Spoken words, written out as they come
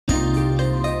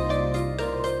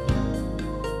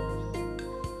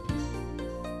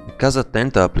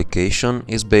Casattenta application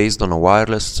is based on a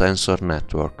wireless sensor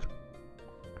network.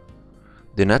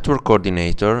 The network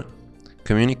coordinator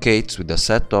communicates with a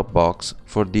set-top box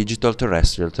for digital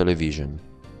terrestrial television.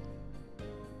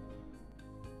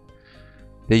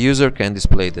 The user can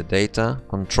display the data,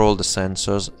 control the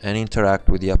sensors and interact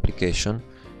with the application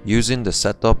using the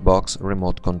set-top box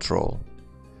remote control.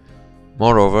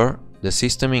 Moreover, the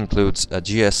system includes a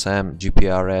GSM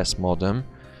GPRS modem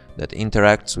that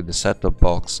interacts with the set-top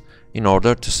box in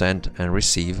order to send and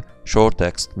receive short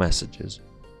text messages.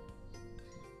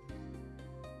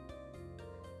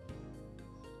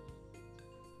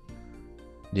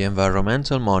 The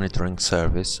environmental monitoring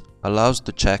service allows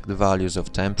to check the values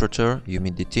of temperature,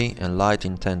 humidity and light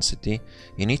intensity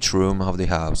in each room of the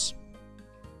house.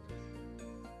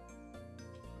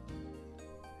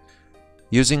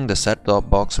 Using the set-top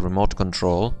box remote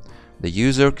control, the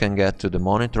user can get to the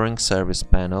monitoring service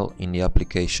panel in the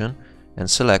application and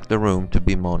select the room to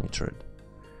be monitored.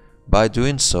 By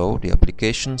doing so, the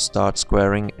application starts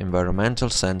querying environmental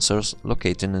sensors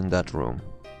located in that room.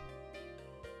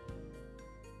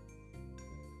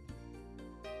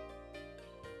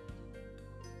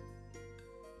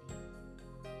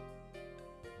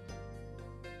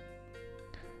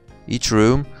 Each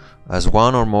room has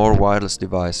one or more wireless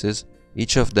devices,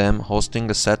 each of them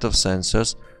hosting a set of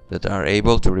sensors that are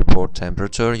able to report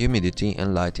temperature, humidity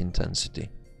and light intensity.